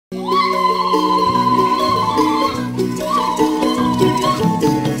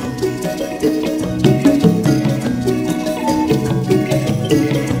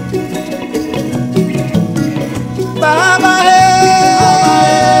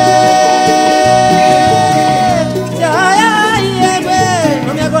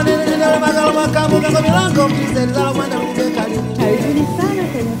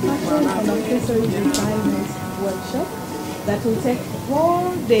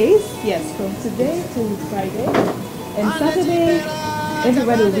days, yes, from today to Friday. And Saturday,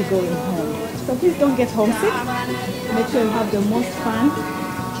 everybody will be going home. So please don't get homesick. Make sure you have the most fun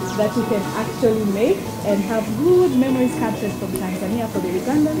that you can actually make and have good memories captured from Tanzania for the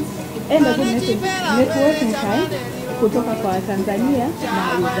Ugandans and a good networking time kutoka kwa Tanzania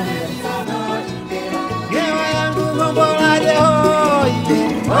na Uganda.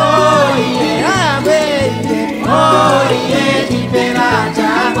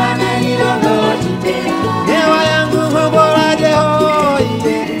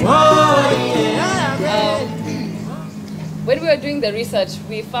 When we were doing the research,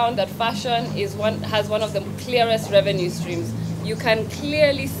 we found that fashion has one of the clearest revenue streams. You can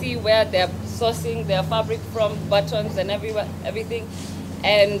clearly see where they're sourcing their fabric from, buttons and everything.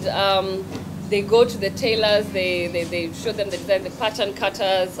 And they go to the tailors, they show them the design, the pattern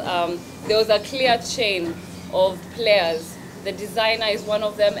cutters. There was a clear chain of players. The designer is one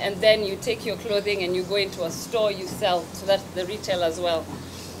of them, and then you take your clothing and you go into a store, you sell, so that's the retail as well.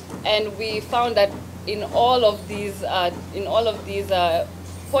 And we found that in all of these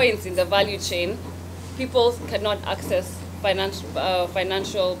points in the value chain, people cannot access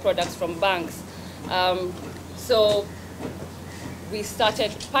financial products from banks. So we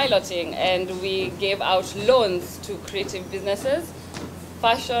started piloting and we gave out loans to creative businesses,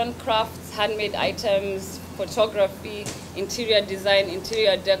 fashion, crafts, handmade items, photography, interior design,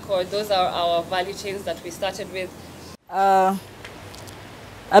 interior decor. Those are our value chains that we started with. A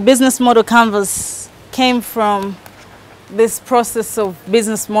business model canvas came from this process of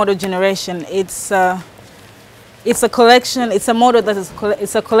business model generation. It's a collection, it's a model that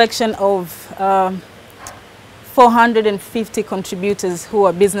it's a collection of 450 contributors who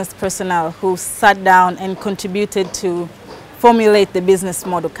are business personnel who sat down and contributed to formulate the business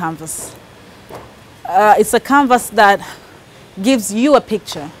model canvas. It's a canvas that gives you a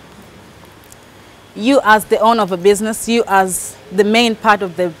picture. You as the owner of a business, you as the main part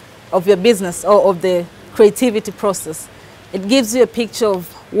of your business or of the creativity process. It gives you a picture of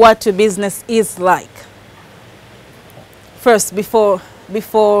what your business is like. First, before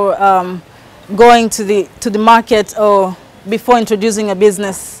going to the market or before introducing a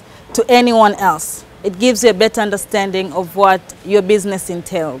business to anyone else. It gives you a better understanding of what your business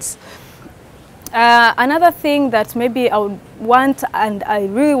entails. Another thing that maybe I would want and I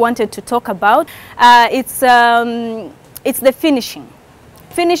really wanted to talk about, it's the finishing.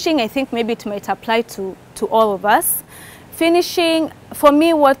 Finishing, I think maybe it might apply to all of us. Finishing, for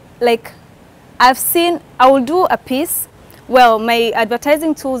me, I've seen, I will do a piece. Well, my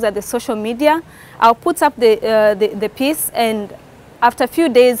advertising tools are the social media. I'll put up the piece, and after a few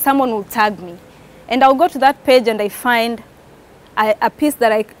days, someone will tag me. And I'll go to that page and I find a piece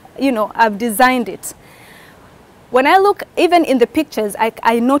that I've designed it. When I look, even in the pictures,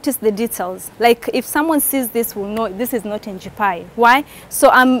 I notice the details. Like if someone sees this, will know this is not Njipai. Why?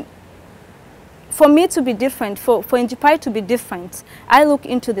 So for me to be different, for Njipai to be different, I look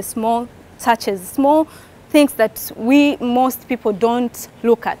into the small touches, small things that most people don't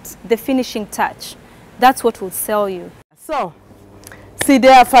look at, the finishing touch. That's what will sell you. So,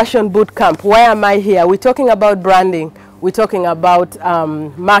 CDEA Fashion Bootcamp, why am I here? We're talking about branding, we're talking about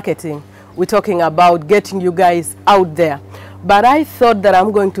marketing, we're talking about getting you guys out there. But I thought that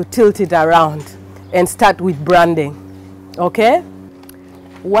I'm going to tilt it around and start with branding, okay?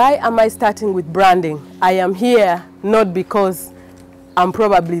 Why am I starting with branding? I am here not because I'm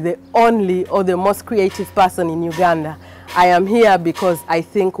probably the only or the most creative person in Uganda. I am here because I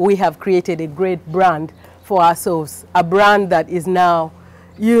think we have created a great brand for ourselves. A brand that is now,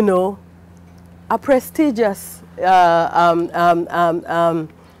 a prestigious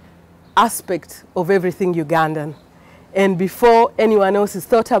aspect of everything Ugandan. And before anyone else is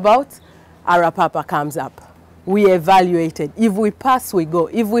thought about, Arapapa comes up. We evaluate it. If we pass, we go.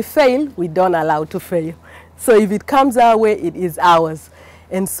 If we fail, we don't allow to fail. So if it comes our way, it is ours.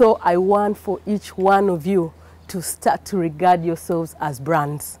 And so I want for each one of you to start to regard yourselves as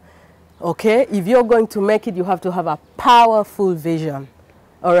brands. Okay? If you're going to make it, you have to have a powerful vision.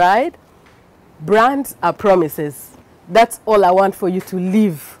 All right? Brands are promises. That's all I want for you to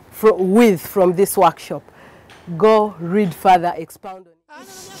leave from this workshop. Go read further, expound on it.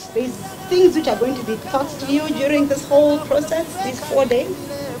 There's things which are going to be taught to you during this whole process, these 4 days.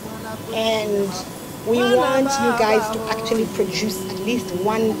 And we want you guys to actually produce at least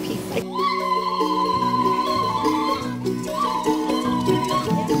one piece.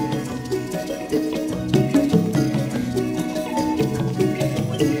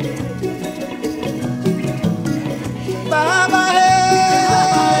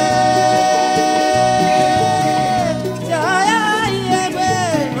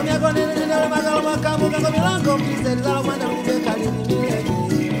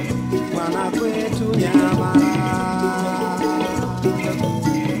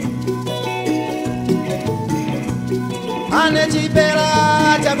 chipera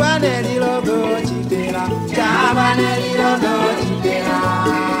chabane lilogo chipera chabane lilogo chipera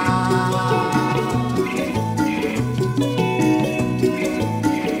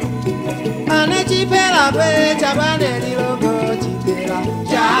ane chipera pe chabane lilogo chipera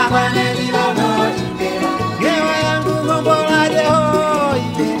chabane lilogo chipera yewa yangu ngombola je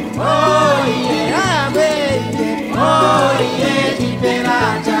hoye abe hoye chipera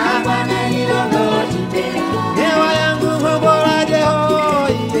chabane lilogo chipera yewa yangu ngombola je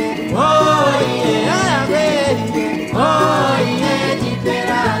hoye abe hoye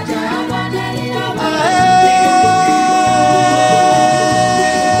chipera chabane lilogo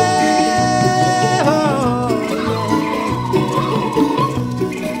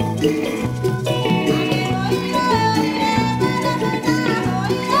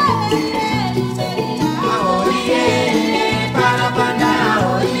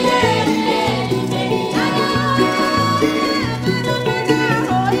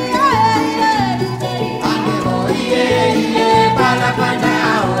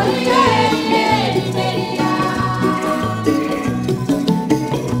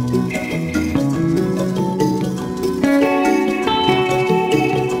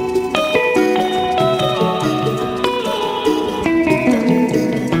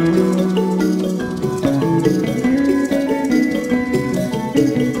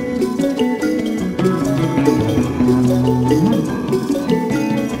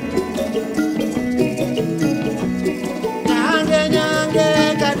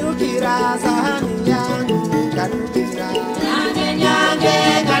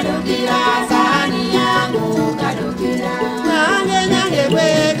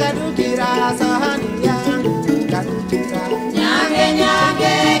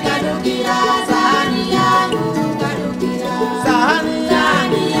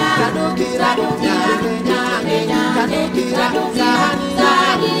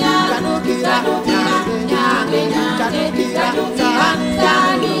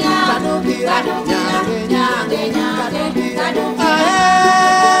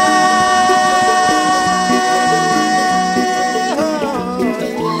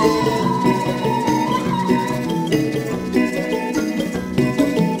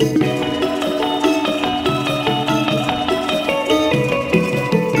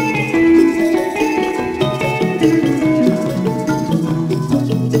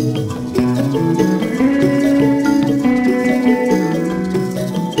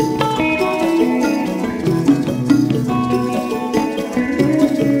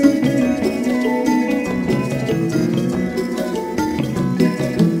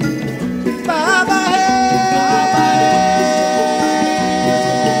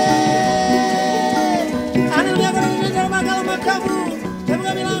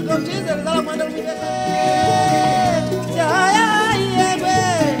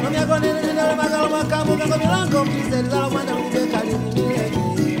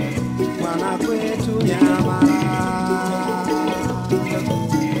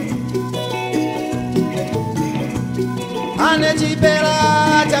ane chipera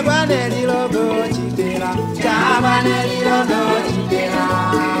chabane lilogo chipera chabane lilogo chipera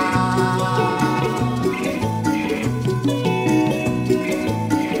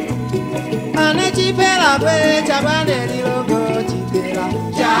ane chipera pe chabane lilogo chipera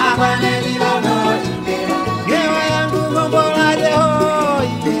chabane lilogo chipera yewa yangu ngombola je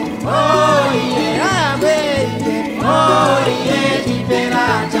hoye abe hoye chipera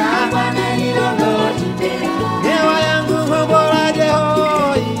chabane lilogo chipera yewa yangu ngombola je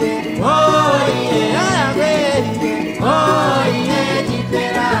hoye abe hoye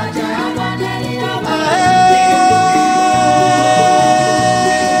chipera chabane lilogo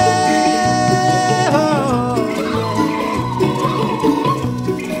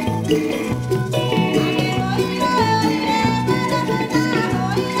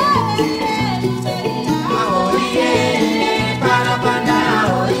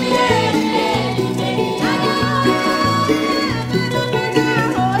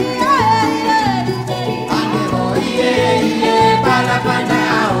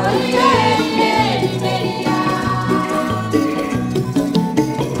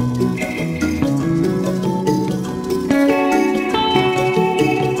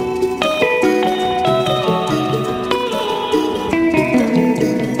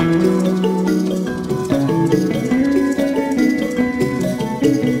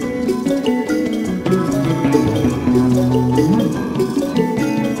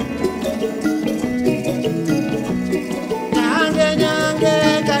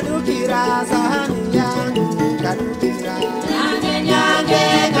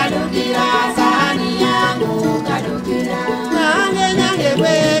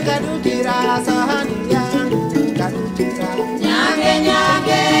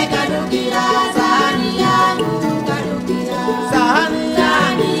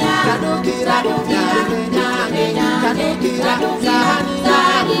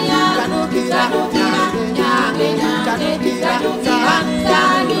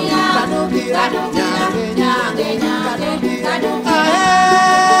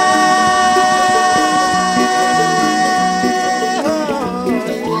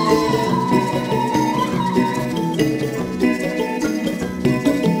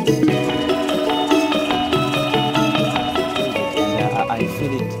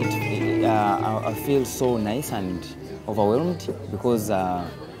so nice and overwhelmed because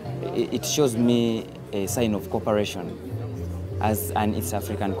it shows me a sign of cooperation as an East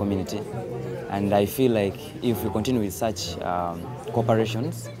African community. And I feel like if we continue with such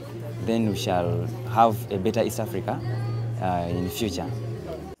cooperations, then we shall have a better East Africa in the future.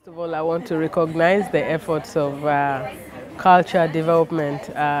 First of all, I want to recognize the efforts of culture development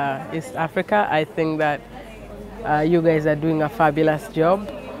East Africa. I think that you guys are doing a fabulous job.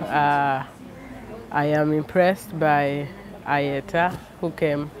 I am impressed by IIDEA, who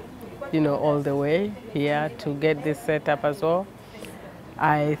came, all the way here to get this set up as well.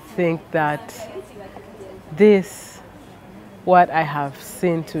 I think that what I have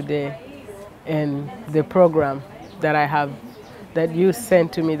seen today in the program that you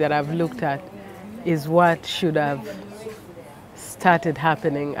sent to me, that I've looked at, is what should have started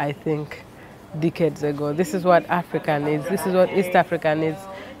happening, I think, decades ago. This is what Africa needs. This is what East Africa needs.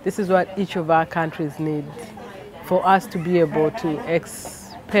 This is what each of our countries need, for us to be able to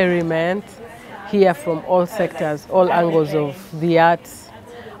experiment, hear from all sectors, all angles of the arts,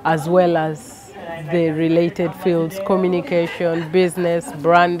 as well as the related fields, communication, business,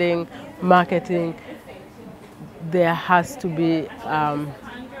 branding, marketing. There has to be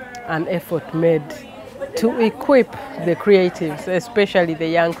an effort made to equip the creatives, especially the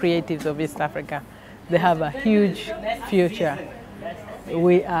young creatives of East Africa. They have a huge future.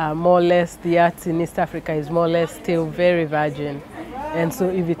 We are more or less, the arts in East Africa is more or less still very virgin. And so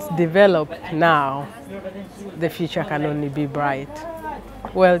if it's developed now, the future can only be bright.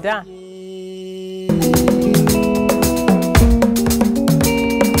 Well done.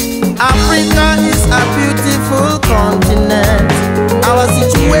 Africa is a beautiful continent. Our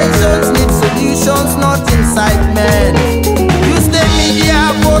situations need solutions, not incitement. Use the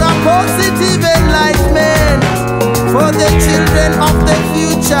media for a positive enlightenment, for the children of the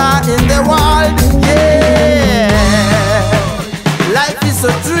future in the world. Yeah, life is so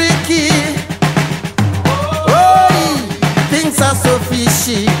tricky. Oh, things are so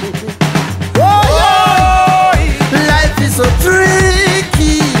fishy. Oh, life is so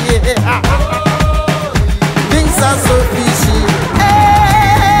tricky. Things are so fishy.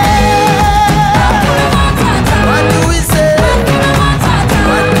 What do we say?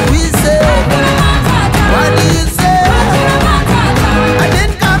 What do we say? What do you say? I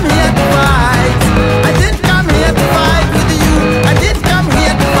didn't come here to fight. I didn't come here to fight with you. I didn't come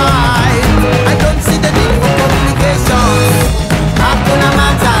here to fight. I don't see the need for complications. Hakuna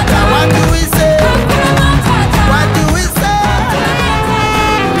Matata. What do we say? What do we say?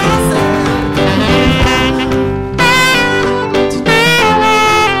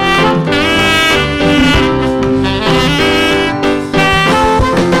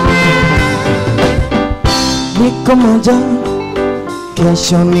 Niko moja,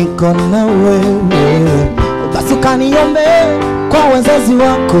 kesho niko na wewe. Basi ukaniombe kwa wazazi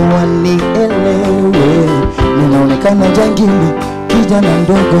wako wanielewe. Ninaonekana jangili, kijana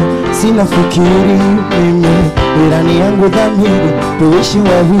ndogo, sina fikiri mimi. Irani yangu dhamiri, tuishi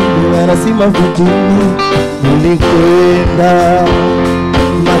wawili, wala si mafikiri. Nilikwenda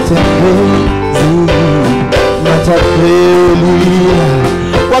matapeli,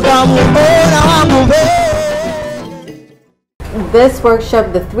 wakamuona wangu. This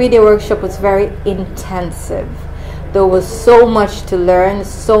workshop, the 3-day workshop, was very intensive. There was so much to learn,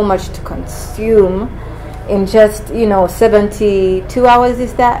 so much to consume in just, 72 hours.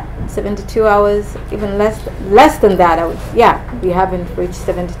 Is that 72 hours? Even less than that. We haven't reached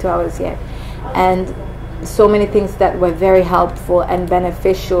 72 hours yet. And so many things that were very helpful and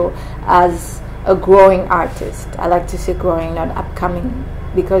beneficial as a growing artist. I like to say growing, not upcoming,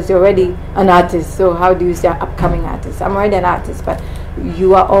 because you're already an artist. So how do you say upcoming artist? I'm already an artist, but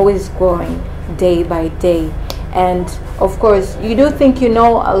you are always growing day by day. And of course, you do think you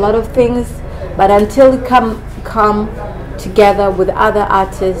know a lot of things, but until you come together with other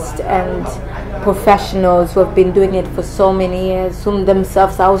artists and professionals who have been doing it for so many years, whom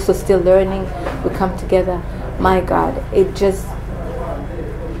themselves are also still learning, we come together. My God, it's just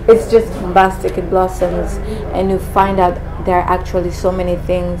bombastic. It blossoms, and you find out there are actually so many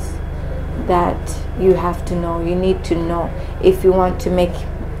things that you have to know, you need to know, if you want to make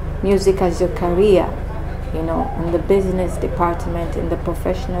music as your career, in the business department, in the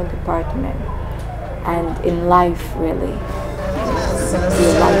professional department, and in life, really.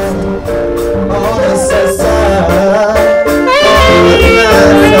 Your lifestyle.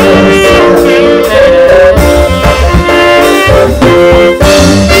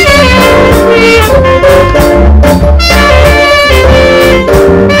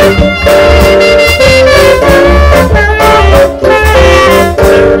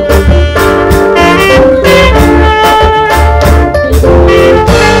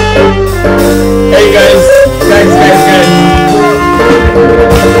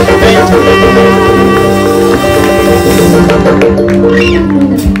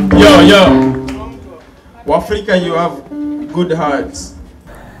 you have good hearts.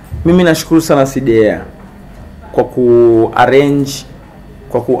 Mimi nashukuru sana CDEA kwa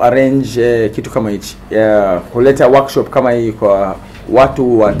kuarrange kitu kama hichi. Kuleta workshop kama hii kwa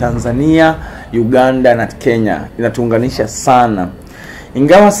watu wa Tanzania, Uganda na Kenya. Inatuunganisha sana.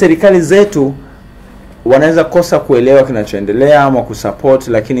 Ingawa serikali zetu wanaweza kosa kuelewa kinachoendelea ama kusupport,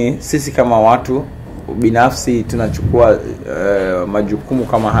 lakini sisi kama watu binafsi tunachukua majukumu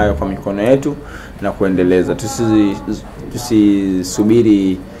kama hayo kwa mikono yetu na kuendeleza.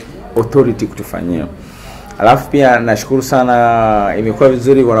 Tusisubiri authority kutufanyia. Alafu pia nashukuru sana, imekuwa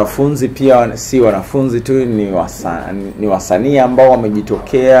vizuri wanafunzi pia, si wanafunzi tu, ni wasanii ambao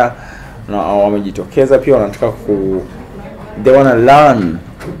wamejitokeza pia wanataka they want to learn,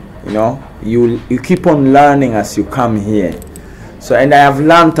 you know. You keep on learning as you come here. So and I have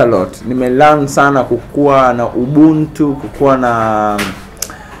learned a lot. Nimelearn sana kukua na ubuntu, kukua na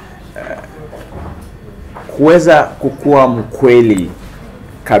kuweza kukua mkweli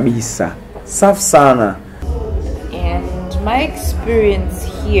kabisa. Safi sana. And my experience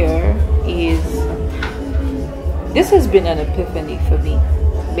here is, this has been an epiphany for me,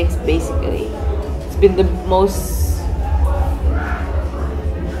 basically. It's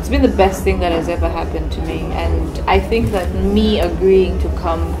been the best thing that has ever happened to me, and I think that me agreeing to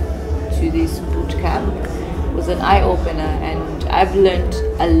come to this boot camp was an eye-opener, and I've learned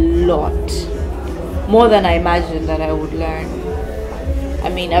a lot, more than I imagined that I would learn. I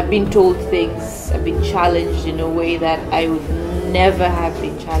mean, I've been told things, I've been challenged in a way that I would never have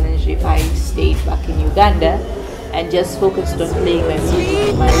been challenged if I stayed back in Uganda and just focused on playing my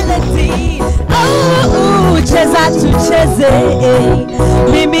music. Cheza tucheze,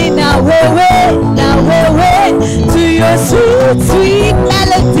 mimi na wewe, to your sweet, sweet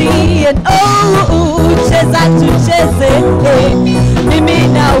melody. And cheza tucheze, mimi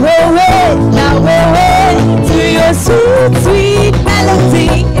na wewe, to your sweet, sweet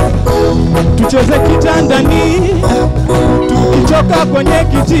melody. Tucheze kitandani, tukichoka kwenye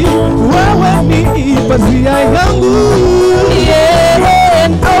kiti, wewe ni pazia yangu. Yeah,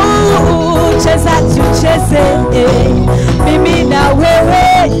 cheza tucheze, mimi na wewe,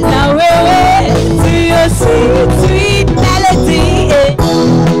 to your sweet, sweet melody.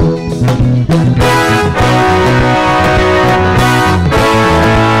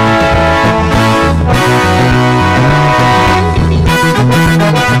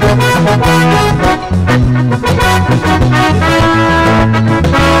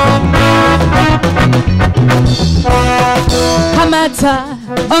 Hamata,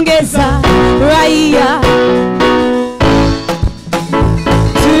 ongeza, raia,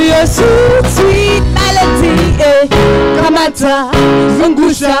 to your sweet, sweet melody. Hamata,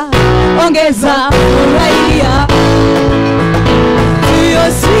 zungusha, ongeza, raia, to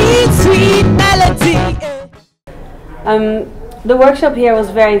your sweet, sweet melody. The workshop here was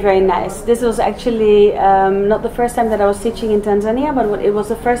very, very nice. This was actually not the first time that I was teaching in Tanzania, but it was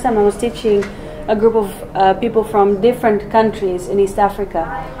the first time I was teaching a group of people from different countries in East Africa.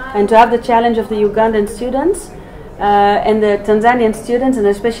 And to have the challenge of the Ugandan students and the Tanzanian students, and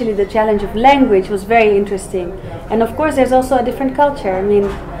especially the challenge of language, was very interesting. And of course there's also a different culture. I mean,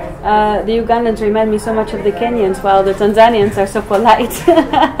 the Ugandans remind me so much of the Kenyans, while the Tanzanians are so polite.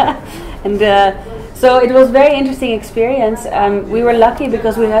 And so it was a very interesting experience. We were lucky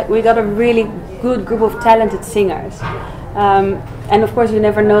because we got a really good group of talented singers. And of course you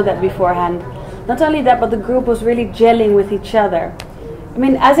never know that beforehand. Not only that, but the group was really gelling with each other. I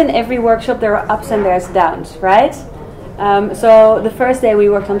mean, as in every workshop, there are ups and there's downs, right? So the first day we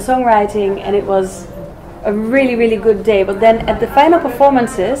worked on songwriting, and it was a really, really good day. But then at the final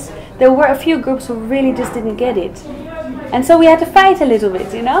performances, there were a few groups who really just didn't get it. And so we had to fight a little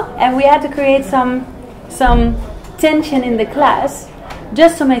bit, you know? And we had to create some tension in the class,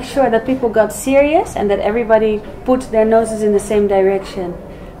 just to make sure that people got serious and that everybody put their noses in the same direction.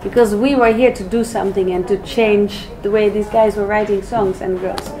 Because we were here to do something and to change the way these guys were writing songs and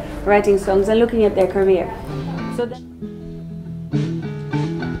girls writing songs and looking at their career. So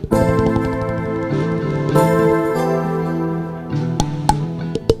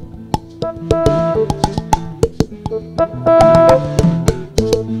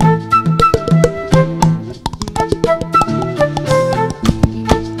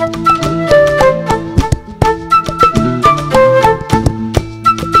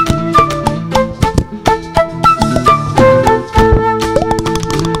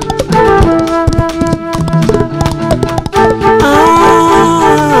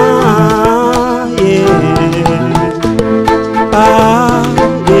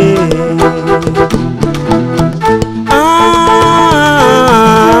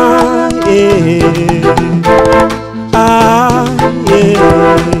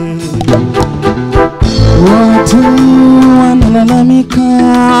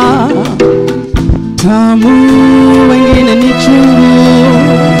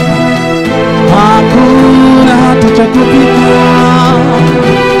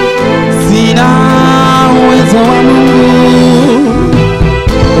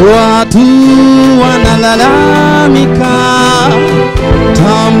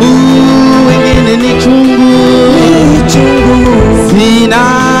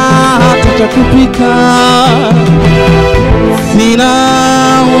kupika, sina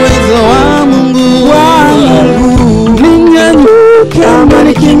uwezo wa Mungu, ninyanyuke ama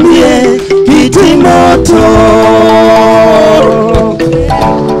nikimbie kiti moto.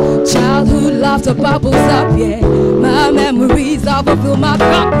 Childhood laughter bubbles up, yeah. My memories all fulfill my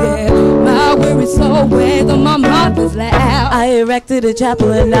cup, yeah. My weary soul weighs on my mother's lap. I erected a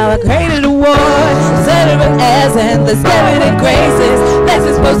chapel and now I created a ward, celebrate as and the spirit and graces. Let's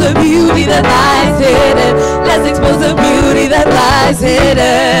expose the beauty that lies hidden. Let's expose the beauty that lies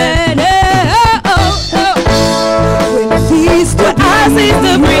hidden. When I cease to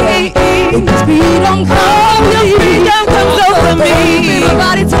breathe, when the freedom comes over me, my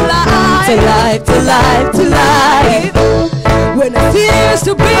body to life, to life, to life, to life. When I cease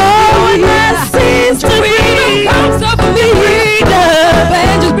to breathe, when I cease to breathe, comes over me,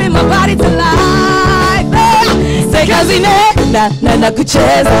 and just bring my body to life. Say kazine na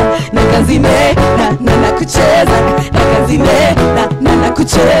kucheza, na kazine na kucheza, na kazine na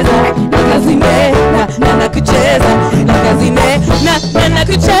kucheza, na kazine na kucheza, na kazine na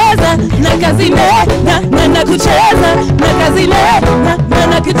kucheza, na kazine na kucheza, na kazine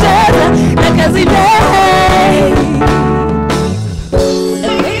na kucheza, na kazine.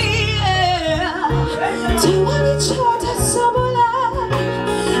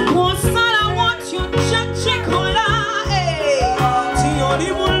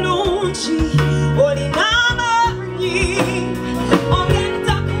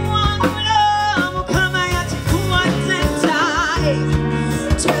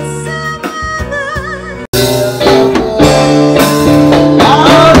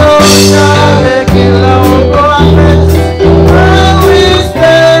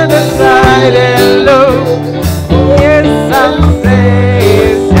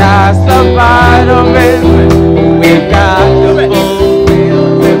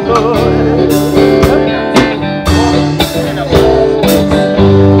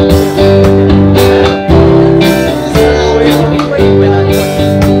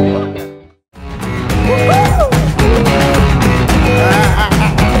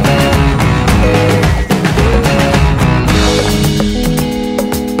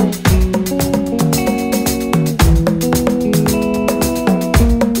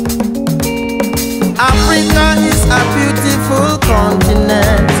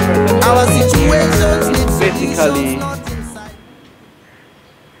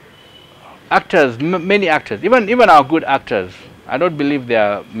 Actors, many actors, even our good actors. I don't believe there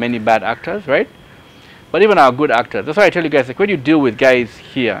are many bad actors, right? But even our good actors. That's why I tell you guys, like when you deal with guys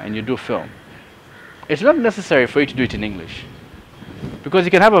here and you do film, it's not necessary for you to do it in English, because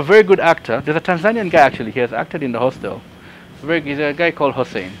you can have a very good actor. There's a Tanzanian guy actually. He has acted in the hostel. He's a guy called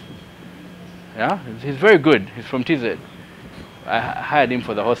Hossein. Yeah, he's very good. He's from TZ. I hired him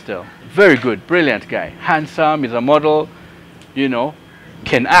for the hostel. Very good, brilliant guy, handsome. He's a model, you know,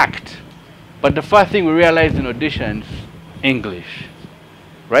 can act. But the first thing we realized in auditions, English,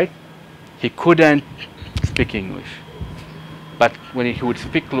 right? He couldn't speak English. But when he would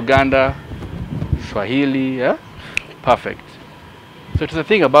speak Luganda, Swahili, yeah, perfect. So it's the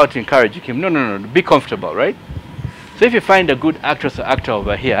thing about encouraging him. No, be comfortable, right? So if you find a good actress or actor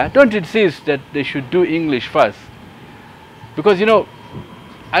over here, don't insist that they should do English first. Because, you know,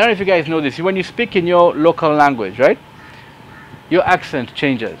 I don't know if you guys know this, when you speak in your local language, right? Your accent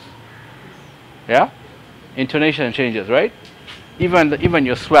changes. Yeah? Intonation changes, right? Even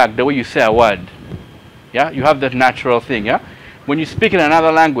your swag, the way you say a word. Yeah? You have that natural thing, yeah? When you speak in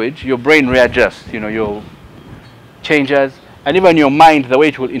another language, your brain readjusts, you know, your changes, and even your mind, the way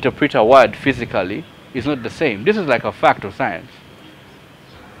it will interpret a word physically is not the same. This is like a fact of science.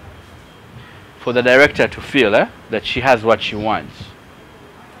 For the director to feel that she has what she wants.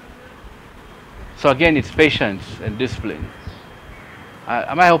 So again, it's patience and discipline.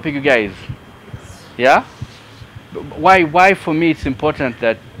 Am I helping you guys? Yeah? Why for me it's important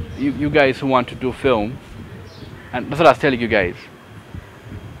that you guys who want to do film, and that's what I was telling you guys,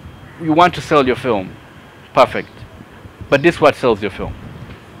 you want to sell your film, perfect. But this is what sells your film,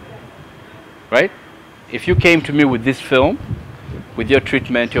 right? If you came to me with this film, with your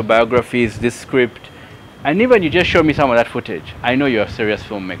treatment, your biographies, this script, and even you just show me some of that footage, I know you're a serious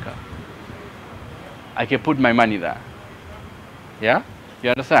filmmaker. I can put my money there. Yeah?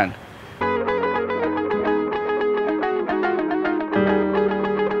 You understand?